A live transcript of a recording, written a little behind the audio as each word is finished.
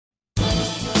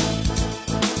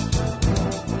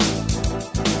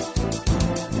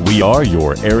We are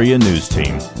your area news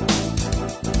team.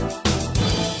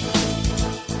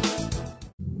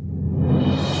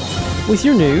 With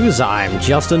your news, I'm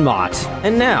Justin Mott.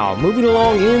 And now, moving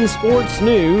along in sports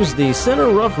news, the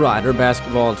Center Rough Rider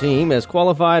basketball team has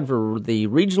qualified for the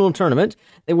regional tournament.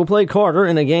 They will play Carter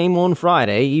in a game on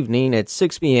Friday evening at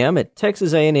 6 p.m. at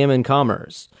Texas A&M in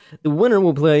Commerce. The winner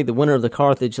will play the winner of the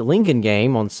Carthage-Lincoln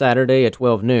game on Saturday at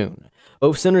 12 noon.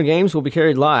 Both center games will be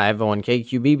carried live on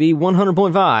KQBB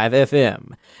 100.5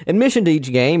 FM. Admission to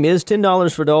each game is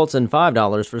 $10 for adults and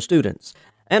 $5 for students.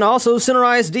 And also, Center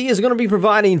ISD is going to be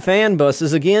providing fan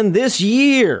buses again this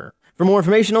year. For more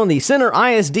information on the Center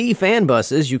ISD fan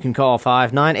buses, you can call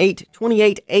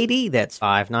 598-2880. That's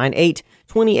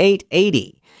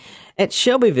 598-2880. At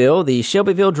Shelbyville, the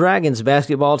Shelbyville Dragons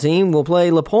basketball team will play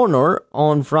LaPornor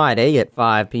on Friday at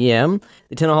 5 p.m.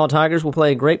 The Tennahaw Tigers will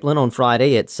play Grapeland on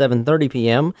Friday at 7:30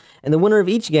 p.m. And the winner of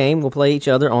each game will play each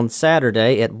other on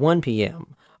Saturday at 1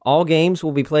 p.m. All games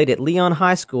will be played at Leon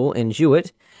High School in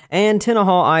Jewett. And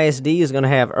Tennahaw ISD is going to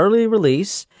have early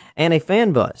release and a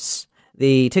fan bus.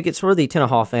 The tickets for the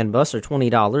Tennahaw fan bus are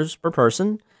 $20 per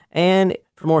person. And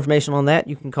for more information on that,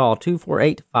 you can call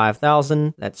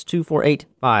 248-5000. That's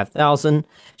 248-5000.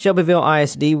 Shelbyville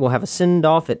ISD will have a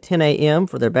send-off at 10 a.m.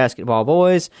 for their basketball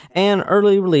boys and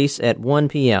early release at 1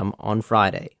 p.m. on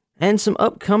Friday. And some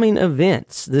upcoming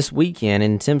events this weekend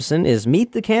in Timpson is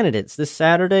Meet the Candidates this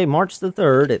Saturday, March the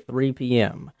 3rd at 3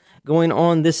 p.m. Going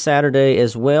on this Saturday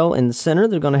as well in the center,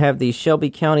 they're going to have the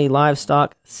Shelby County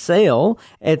Livestock Sale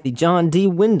at the John D.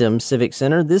 Wyndham Civic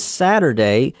Center this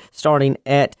Saturday, starting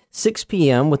at 6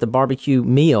 p.m. with a barbecue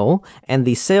meal, and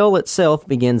the sale itself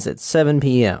begins at 7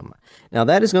 p.m. Now,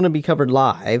 that is going to be covered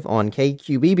live on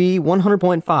KQBB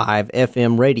 100.5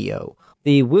 FM radio.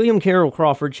 The William Carroll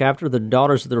Crawford chapter of the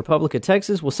Daughters of the Republic of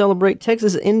Texas will celebrate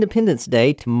Texas Independence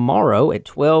Day tomorrow at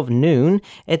 12 noon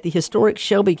at the historic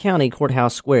Shelby County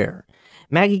Courthouse Square.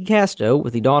 Maggie Casto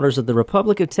with the Daughters of the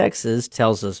Republic of Texas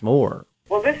tells us more.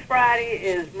 Well, this Friday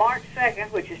is March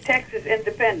 2nd, which is Texas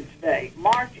Independence Day.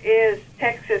 March is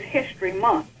Texas History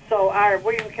Month. So our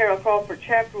William Carroll Crawford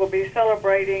chapter will be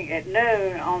celebrating at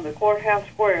noon on the Courthouse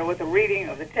Square with a reading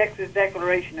of the Texas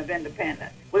Declaration of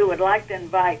Independence. We would like to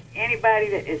invite anybody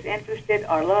that is interested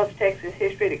or loves Texas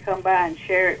history to come by and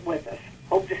share it with us.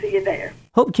 Hope to see you there.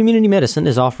 Hope Community Medicine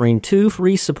is offering 2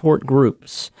 free support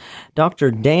groups. Dr.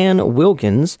 Dan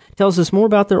Wilkins tells us more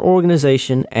about their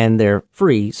organization and their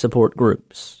free support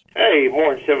groups. Hey,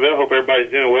 morning, Shelbyville. Hope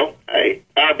everybody's doing well. Hey,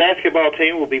 our basketball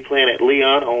team will be playing at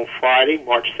Leon on Friday,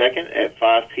 March 2nd at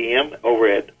 5 p.m. over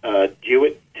at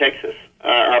Jewett, Texas.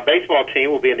 Our baseball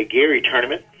team will be in the Gary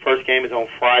tournament. First game is on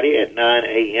Friday at 9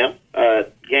 a.m.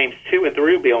 Games 2 and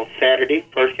 3 will be on Saturday.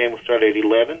 First game will start at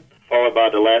 11, followed by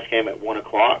the last game at 1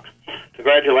 o'clock.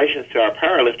 Congratulations to our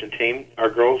powerlifting team. Our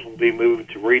girls will be moving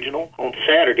to regional on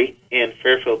Saturday in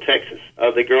Fairfield, Texas.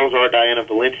 The girls are Diana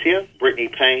Valencia, Brittany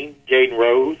Payne, Jaden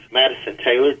Rose, Madison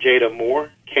Taylor, Jada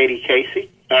Moore, Katie Casey.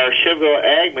 Our Shelbyville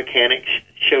Ag Mechanics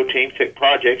show team took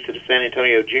projects to the San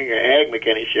Antonio Junior Ag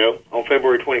Mechanics Show on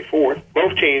February 24th.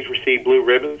 Both teams received blue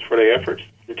ribbons for their efforts.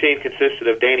 The team consisted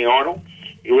of Danny Arnold,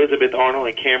 Elizabeth Arnold,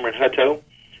 and Cameron Hutto,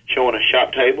 showing a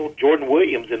shop table, Jordan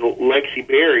Williams and Lexi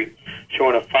Berry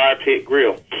showing a fire pit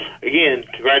grill. Again,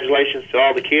 congratulations to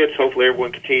all the kids. Hopefully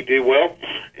everyone continue to do well,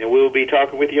 and we'll be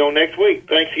talking with you on next week.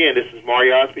 Thanks again. This is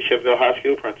Mario Osby, Shelbyville High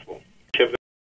School Principal.